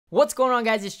What's going on,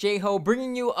 guys? It's J-Ho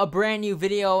bringing you a brand new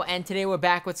video, and today we're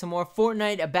back with some more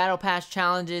Fortnite Battle Pass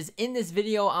challenges. In this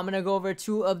video, I'm going to go over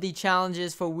 2 of the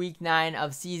challenges for week 9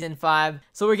 of season 5.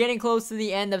 So we're getting close to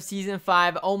the end of season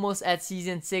 5, almost at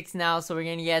season 6 now, so we're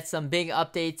going to get some big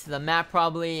updates to the map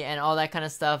probably, and all that kind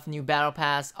of stuff, new Battle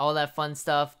Pass, all that fun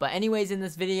stuff. But anyways, in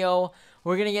this video,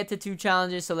 we're going to get to 2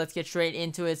 challenges, so let's get straight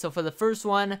into it. So for the first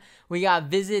one, we got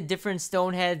visit different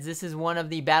stoneheads. This is one of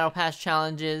the Battle Pass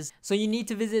challenges. So you need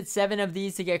to visit 7 of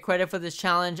these to get credit for this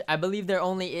challenge. I believe there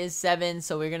only is 7,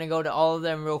 so we're going to go to all of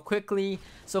them real quickly.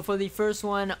 So for the first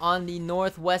one, on the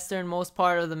northwesternmost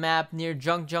part of the map near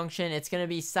Junk Junction, it's going to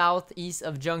be southeast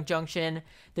of Junk Junction.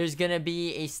 There's going to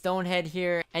be a stonehead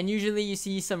here, and usually you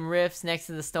see some rifts next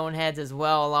to the stoneheads as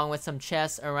well, along with some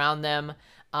chests around them.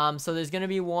 So there's going to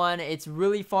be one. It's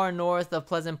really far north of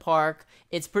Pleasant Park.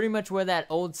 It's pretty much where that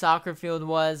old soccer field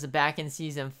was back in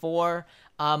season 4.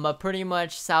 But pretty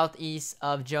much southeast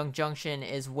of Junk Junction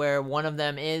is where one of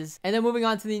them is. And then moving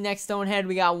on to the next stonehead,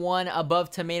 we got one above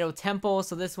Tomato Temple.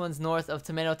 So this one's north of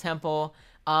Tomato Temple.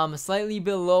 Slightly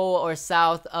below or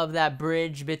south of that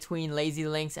bridge between Lazy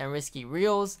Links and Risky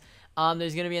Reels.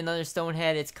 There's going to be another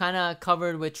stonehead. It's kind of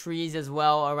covered with trees as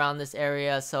well around this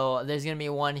area, so there's going to be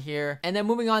one here. And then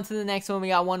moving on to the next one, we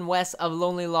got one west of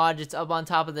Lonely Lodge. It's up on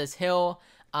top of this hill.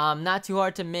 Not too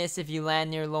hard to miss if you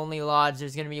land near Lonely Lodge.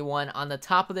 There's going to be one on the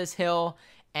top of this hill,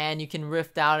 and you can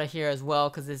rift out of here as well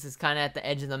because this is kind of at the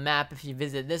edge of the map if you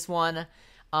visit this one.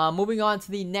 Moving on to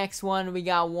the next one, we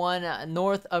got one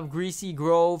north of Greasy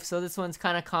Grove. So this one's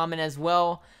kind of common as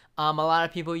well. A lot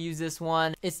of people use this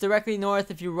one. It's directly north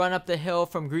if you run up the hill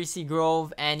from Greasy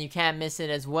Grove, and you can't miss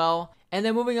it as well. And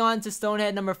then moving on to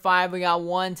stonehead number 5, we got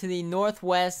one to the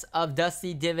northwest of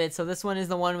Dusty Divot. So this one is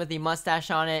the one with the mustache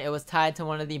on it. It was tied to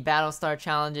one of the Battlestar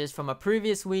challenges from a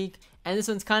previous week. And this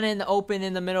one's kind of in the open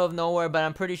in the middle of nowhere, but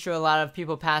I'm pretty sure a lot of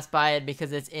people pass by it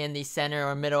because it's in the center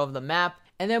or middle of the map.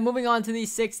 And then moving on to the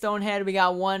 6th stonehead, we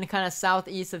got one kind of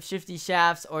southeast of Shifty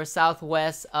Shafts or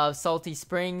southwest of Salty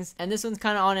Springs. And this one's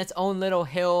kind of on its own little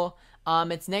hill.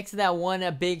 It's next to that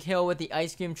one big hill with the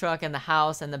ice cream truck and the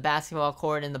house and the basketball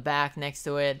court in the back next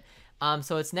to it.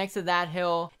 So it's next to that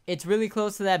hill. It's really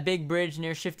close to that big bridge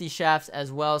near Shifty Shafts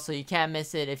as well, so you can't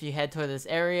miss it if you head toward this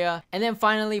area. And then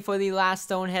finally, for the last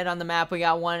stonehead on the map, we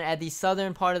got one at the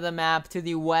southern part of the map to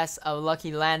the west of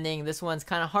Lucky Landing. This one's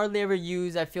kind of hardly ever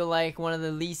used. I feel like one of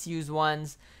the least used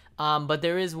ones. But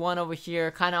there is one over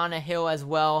here, kind of on a hill as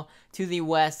well, to the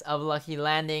west of Lucky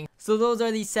Landing. So those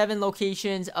are the 7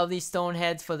 locations of the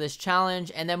stoneheads for this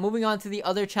challenge. And then moving on to the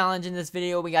other challenge in this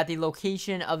video, we got the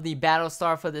location of the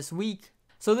Battlestar for this week.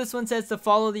 So this one says to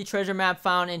follow the treasure map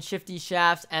found in Shifty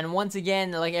Shafts, and once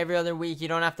again, like every other week, you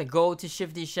don't have to go to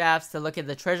Shifty Shafts to look at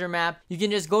the treasure map. You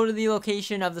can just go to the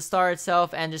location of the star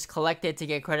itself and just collect it to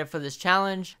get credit for this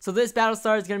challenge. So this battle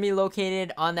star is going to be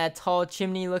located on that tall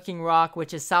chimney looking rock,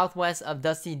 which is southwest of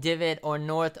Dusty Divot or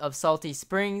north of Salty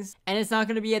Springs. And it's not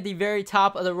going to be at the very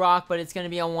top of the rock, but it's going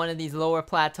to be on one of these lower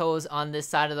plateaus on this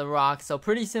side of the rock. So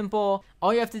pretty simple.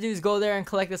 All you have to do is go there and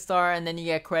collect the star, and then you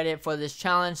get credit for this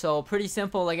challenge. So pretty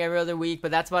simple, like every other week.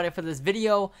 But that's about it for this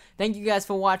video. Thank you guys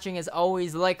for watching. As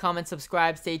always, like, comment,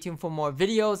 subscribe, stay tuned for more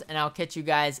videos, and I'll catch you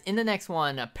guys in the next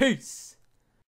one. Peace.